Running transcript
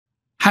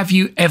Have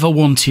you ever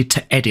wanted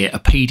to edit a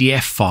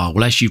PDF file?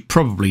 Well, as you've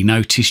probably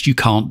noticed, you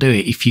can't do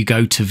it. If you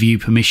go to view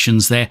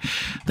permissions there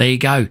you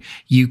go.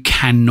 You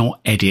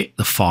cannot edit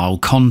the file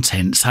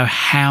content. So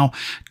how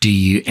do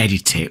you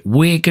edit it?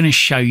 We're going to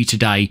show you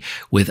today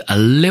with a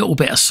little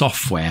bit of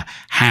software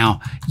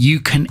how you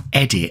can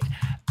edit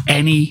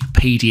any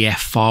PDF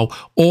file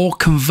or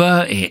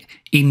convert it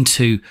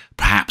into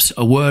perhaps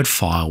a Word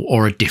file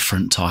or a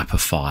different type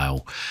of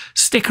file.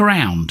 Stick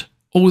around.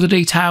 All the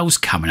details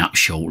coming up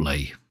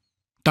shortly.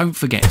 Don't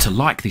forget to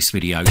like this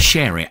video,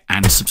 share it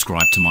and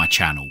subscribe to my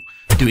channel.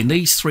 Doing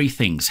these three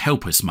things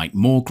help us make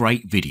more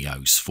great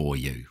videos for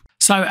you.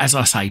 So as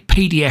I say,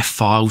 PDF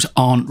files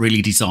aren't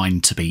really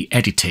designed to be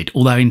edited,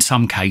 although in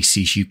some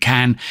cases you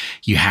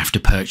have to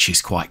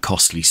purchase quite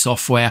costly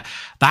software.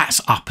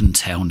 That's up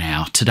until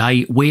now.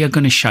 Today we are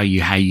going to show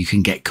you how you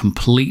can get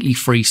completely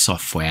free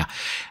software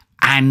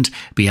and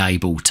be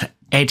able to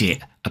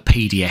edit a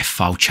PDF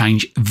file,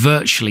 change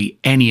virtually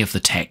any of the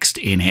text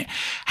in it,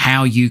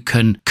 how you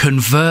can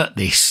convert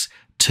this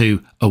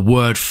to a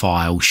Word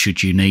file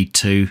should you need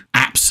to,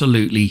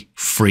 absolutely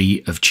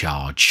free of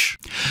charge.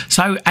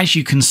 So as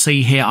you can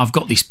see here, I've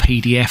got this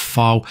PDF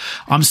file.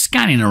 I'm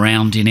scanning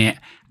around in it,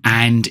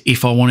 and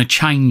if I want to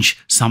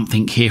change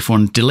something here, if I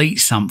want to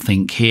delete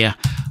something here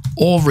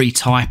or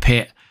retype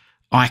it,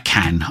 I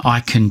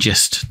can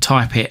just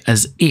type it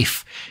as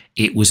if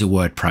it was a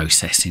word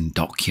processing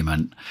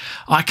document.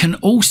 I can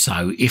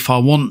also, if I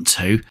want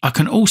to, I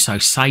can also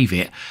save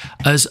it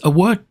as a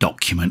Word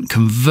document,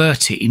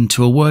 convert it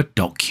into a Word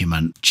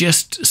document.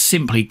 Just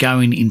simply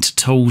going into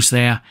tools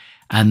there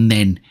and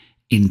then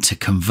into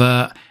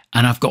convert.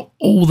 And I've got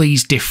all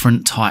these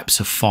different types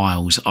of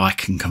files I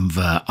can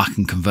convert. I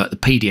can convert the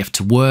PDF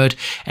to Word,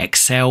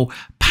 Excel,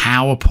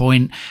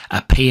 PowerPoint,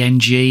 a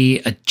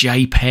PNG, a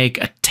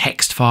JPEG, a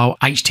text file,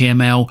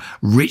 HTML,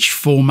 rich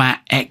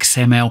format,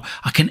 XML.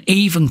 I can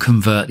even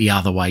convert the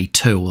other way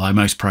too, although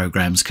most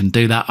programs can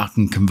do that. I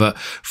can convert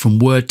from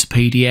Word to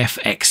PDF,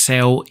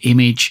 Excel,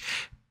 image,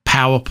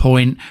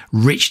 PowerPoint,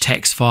 rich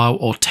text file,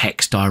 or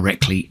text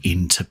directly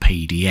into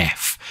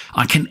PDF.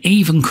 I can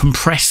even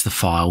compress the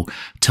file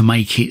to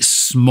make it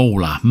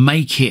smaller,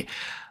 make it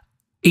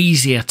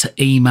easier to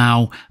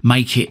email,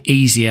 make it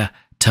easier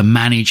to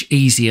manage,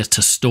 easier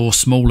to store,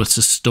 smaller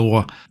to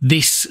store.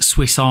 This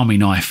Swiss Army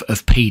knife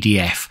of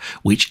PDF,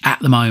 which at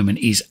the moment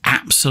is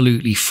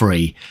absolutely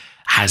free,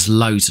 has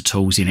loads of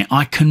tools in it.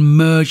 I can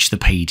merge the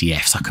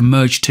PDFs. I can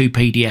merge two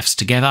PDFs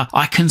together.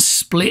 I can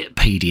split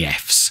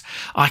PDFs.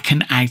 I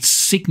can add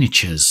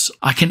signatures.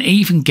 I can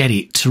even get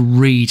it to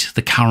read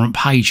the current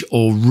page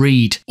or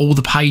read all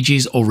the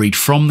pages or read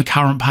from the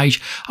current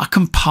page. I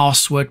can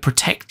password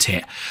protect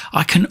it.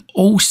 I can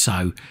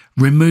also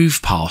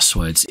remove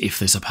passwords if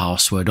there's a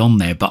password on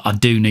there, but I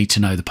do need to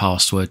know the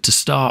password to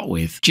start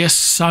with. Just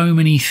so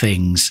many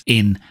things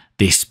in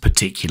this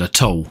particular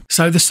tool.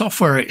 So the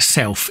software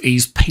itself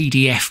is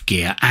PDF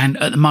Gear, and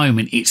at the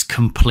moment it's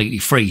completely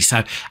free.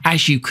 So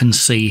as you can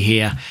see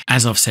here,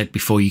 as I've said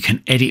before, you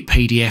can edit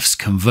PDFs,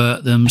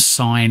 convert them,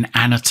 sign,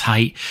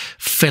 annotate,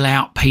 fill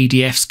out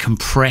PDFs,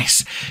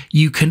 compress.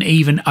 You can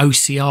even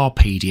OCR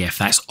PDF,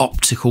 that's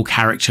optical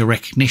character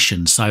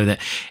recognition, so that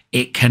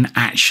it can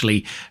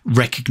actually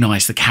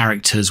recognize the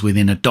characters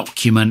within a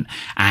document,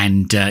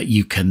 and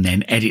you can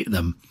then edit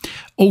them.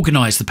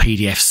 Organize the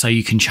PDFs so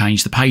you can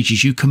change the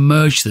pages, you can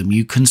merge them,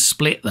 you can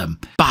split them.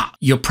 But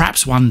you're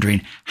perhaps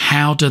wondering,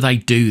 how do they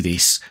do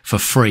this for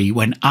free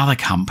when other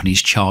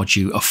companies charge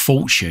you a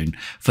fortune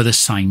for the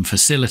same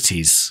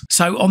facilities?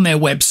 So on their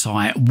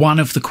website, one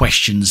of the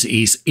questions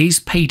is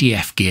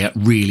PDF Gear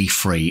really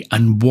free,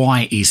 and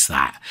why is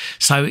that?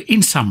 So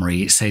in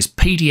summary, it says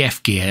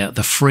PDF Gear,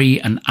 the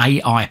free and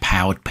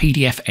AI-powered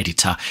PDF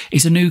editor,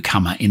 is a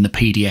newcomer in the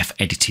PDF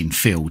editing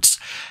fields.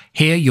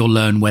 Here you'll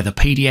learn whether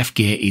PDF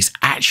Gear is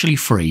actually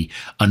free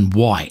and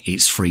why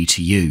it's free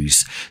to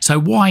use. So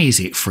why is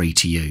it free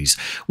to use?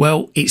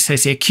 Well, it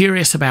says here,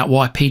 curious about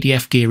why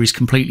PDF Gear is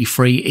completely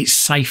free, its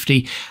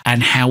safety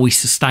and how we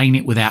sustain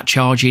it without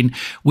charging.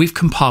 We've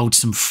compiled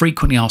some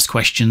frequently asked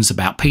questions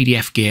about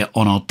PDF Gear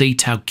on our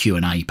detailed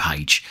Q&A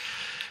page.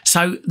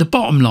 So the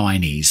bottom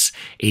line is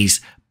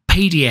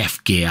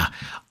PDF Gear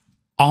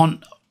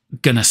aren't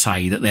going to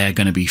say that they're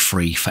going to be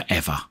free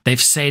forever. They've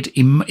said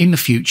in the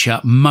future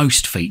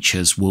most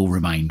features will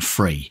remain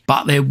free,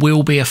 but there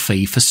will be a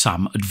fee for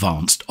some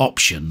advanced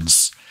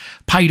options.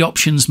 Paid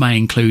options may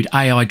include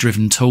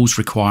AI-driven tools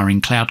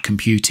requiring cloud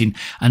computing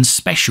and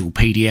special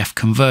PDF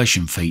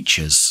conversion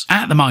features.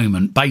 At the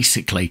moment,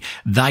 basically,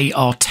 they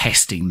are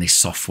testing this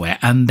software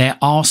and they're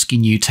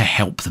asking you to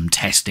help them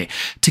test it,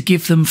 to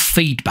give them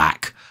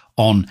feedback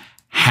on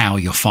how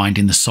you're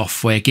finding the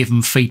software, give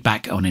them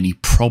feedback on any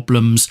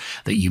problems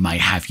that you may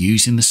have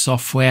using the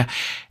software,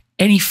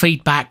 any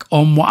feedback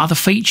on what other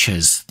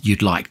features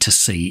you'd like to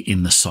see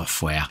in the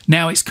software.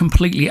 Now, it's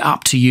completely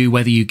up to you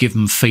whether you give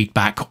them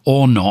feedback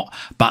or not,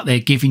 but they're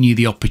giving you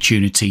the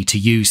opportunity to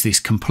use this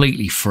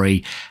completely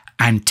free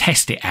and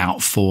test it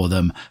out for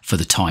them for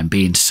the time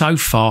being. So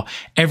far,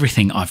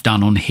 everything I've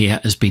done on here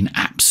has been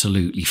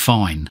absolutely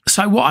fine.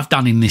 So what I've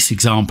done in this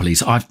example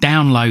is I've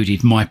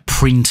downloaded my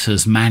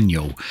printer's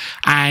manual,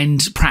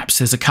 and perhaps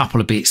there's a couple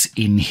of bits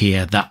in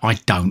here that I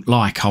don't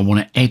like, I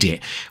want to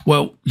edit.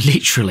 Well,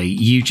 literally,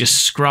 you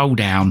just scroll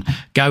down,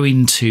 go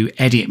into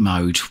edit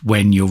mode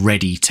when you're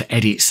ready to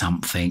edit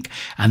something,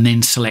 and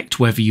then select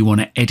whether you want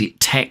to edit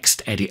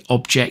text, edit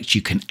object.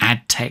 You can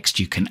add text,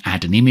 you can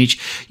add an image,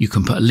 you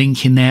can put a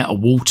link in there, a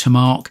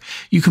watermark,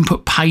 you can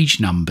put page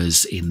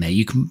numbers in there,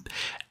 you can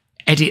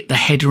edit the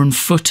header and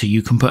footer,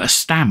 you can put a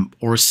stamp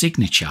or a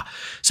signature.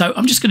 So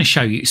I'm just going to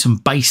show you some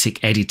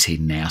basic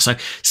editing now. So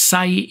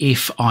say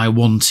if I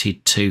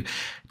wanted to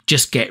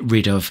just get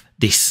rid of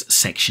this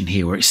section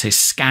here where it says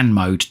scan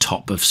mode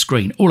top of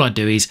screen. All I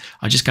do is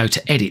I just go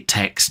to edit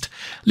text.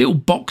 Little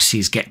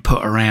boxes get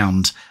put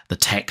around the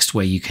text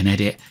where you can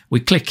edit. We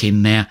click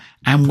in there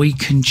and we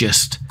can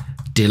just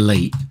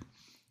delete,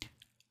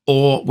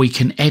 or we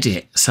can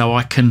edit. So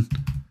I can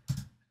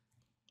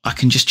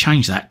just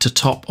change that to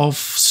top of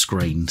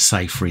screen,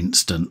 say for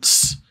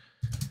instance.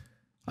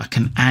 I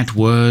can add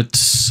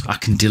words, I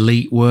can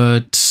delete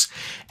words.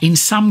 In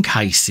some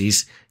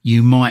cases,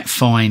 you might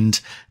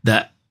find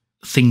that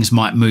things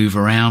might move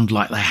around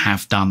like they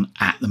have done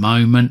at the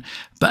moment,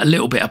 but a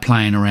little bit of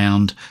playing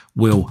around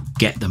will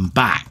get them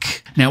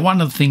back. Now, one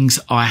of the things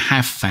I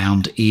have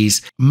found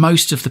is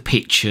most of the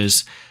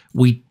pictures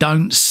we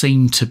don't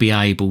seem to be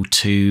able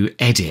to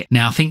edit.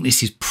 Now, I think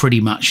this is pretty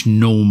much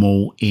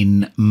normal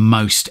in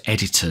most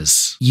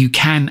editors. You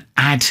can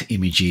add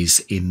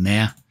images in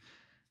there.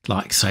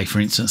 Like, say,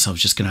 for instance, I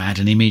was just going to add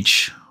an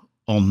image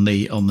on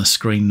the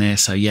screen there.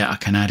 So yeah, I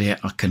can add it.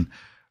 I can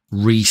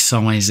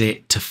resize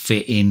it to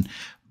fit in,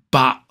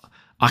 but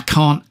I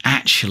can't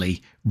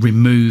actually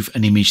remove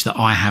an image that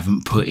I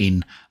haven't put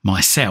in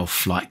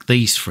myself, like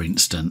these, for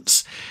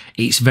instance.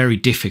 It's very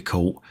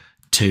difficult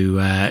to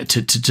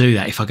do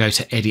that. If I go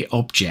to edit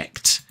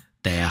object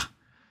there,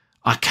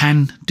 I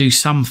can do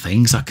some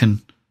things. I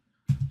can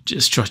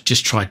just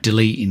try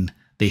deleting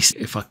this.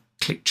 If I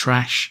click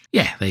trash,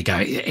 yeah, there you go.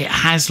 It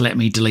has let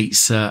me delete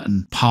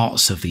certain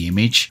parts of the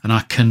image, and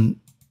I can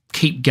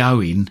keep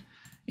going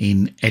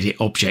in edit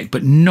object,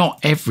 but not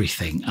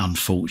everything,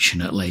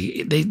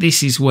 unfortunately.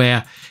 This is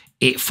where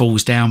it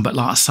falls down. But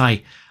like I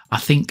say, I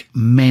think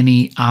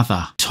many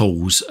other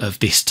tools of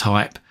this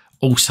type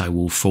also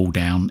will fall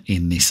down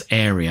in this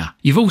area.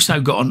 You've also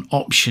got an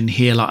option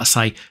here, like I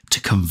say, to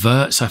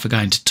convert. So if I go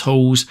into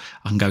tools,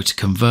 I can go to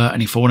convert,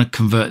 and if I want to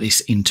convert this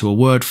into a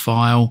Word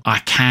file, I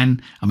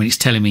can. I mean, it's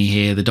telling me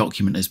here the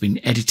document has been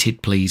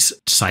edited, please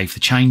save the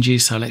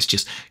changes. So let's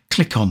just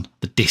click on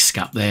the disk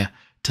up there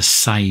to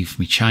save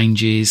me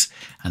changes,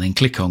 and then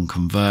click on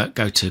convert,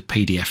 go to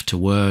PDF to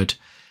Word,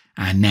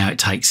 and now it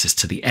takes us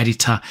to the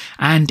editor,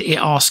 and it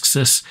asks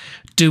us,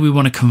 do we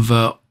want to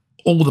convert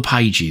all the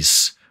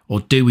pages,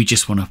 or do we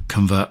just want to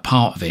convert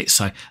part of it?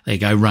 So there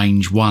you go,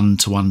 range 1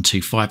 to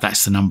 125,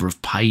 that's the number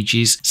of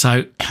pages.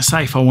 So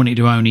say if I wanted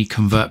to only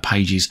convert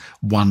pages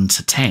 1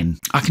 to 10,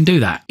 I can do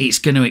that. It's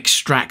going to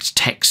extract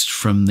text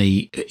from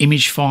the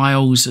image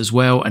files as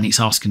well, and it's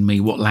asking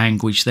me what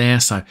language there.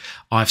 So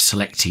I've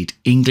selected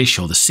English,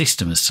 or the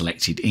system has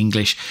selected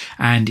English,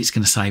 and it's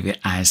going to save it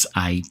as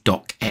a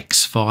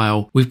docx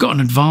file. We've got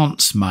an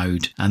advanced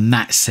mode, and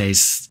that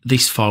says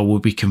this file will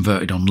be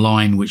converted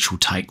online, which will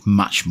take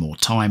much more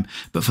time,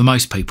 but for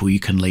most people you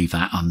can leave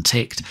that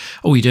unticked.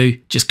 All you do,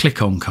 just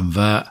click on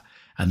convert,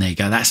 and there you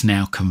go, that's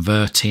now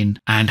converting,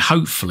 and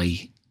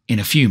hopefully in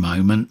a few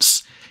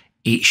moments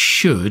it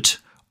should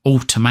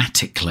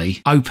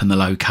automatically open the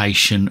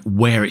location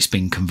where it's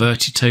been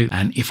converted to,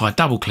 and if I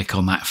double click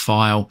on that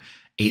file,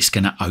 it's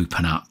going to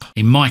open up.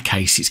 In my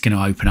case, it's going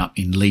to open up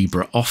in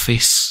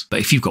LibreOffice,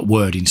 but if you've got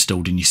Word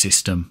installed in your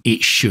system,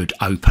 it should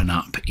open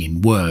up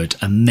in Word.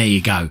 And there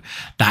you go.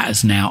 That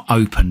has now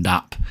opened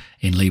up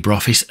in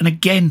LibreOffice. And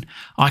again,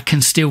 I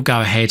can still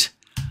go ahead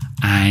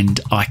and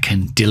I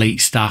can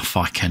delete stuff,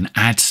 I can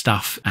add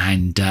stuff,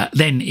 and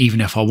then even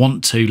if I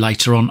want to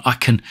later on, I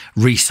can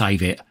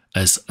resave it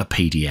as a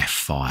PDF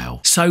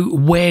file. So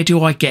where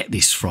do I get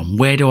this from?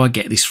 Where do I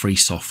get this free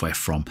software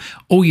from?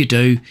 All you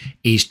do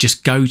is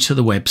just go to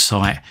the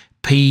website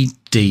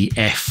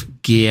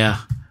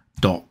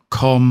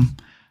pdfgear.com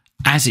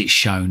as it's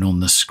shown on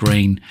the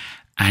screen,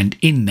 and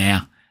in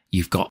there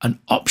you've got an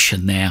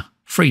option there,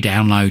 free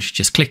download.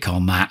 Just click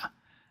on that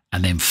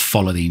and then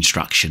follow the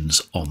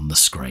instructions on the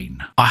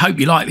screen. I hope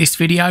you liked this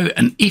video,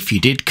 and if you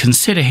did,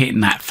 consider hitting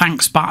that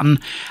thanks button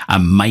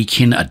and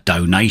making a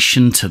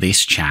donation to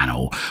this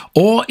channel.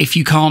 Or if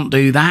you can't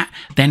do that,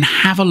 then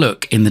have a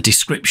look in the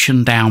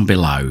description down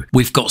below.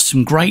 We've got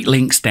some great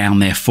links down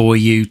there for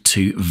you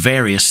to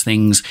various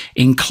things,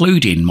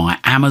 including my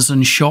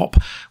Amazon shop,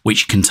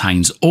 which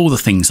contains all the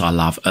things I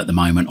love at the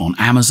moment on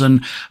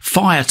Amazon: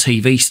 Fire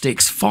TV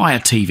sticks, Fire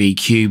TV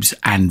cubes,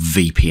 and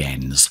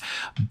VPNs.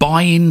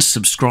 Buy in,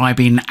 subscribe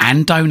subscribing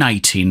and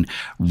donating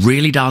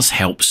really does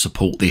help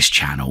support this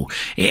channel.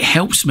 It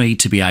helps me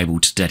to be able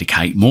to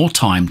dedicate more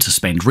time to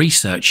spend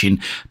researching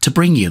to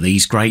bring you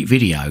these great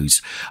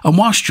videos. And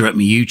whilst you're at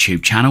my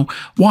YouTube channel,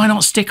 why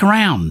not stick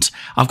around?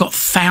 I've got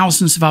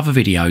thousands of other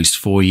videos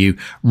for you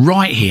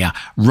right here,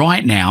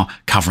 right now,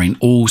 covering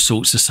all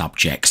sorts of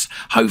subjects.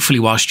 Hopefully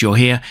whilst you're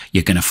here,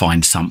 you're going to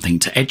find something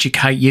to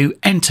educate you,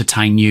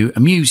 entertain you,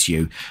 amuse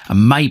you,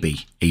 and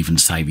maybe even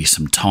save you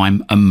some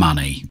time and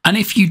money. And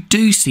if you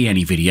do see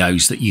any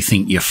videos that you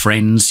think your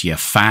friends, your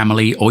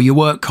family, or your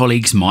work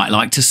colleagues might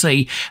like to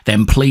see,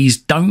 then please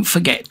don't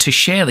forget to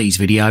share these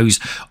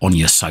videos on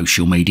your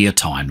social media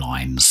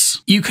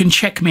timelines. You can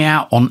check me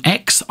out on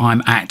X.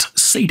 I'm at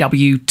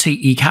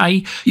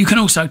CWTEK. You can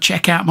also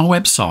check out my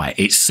website.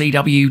 It's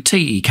cwtek.co.uk.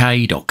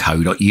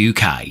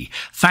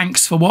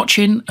 Thanks for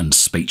watching and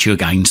speak to you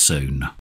again soon.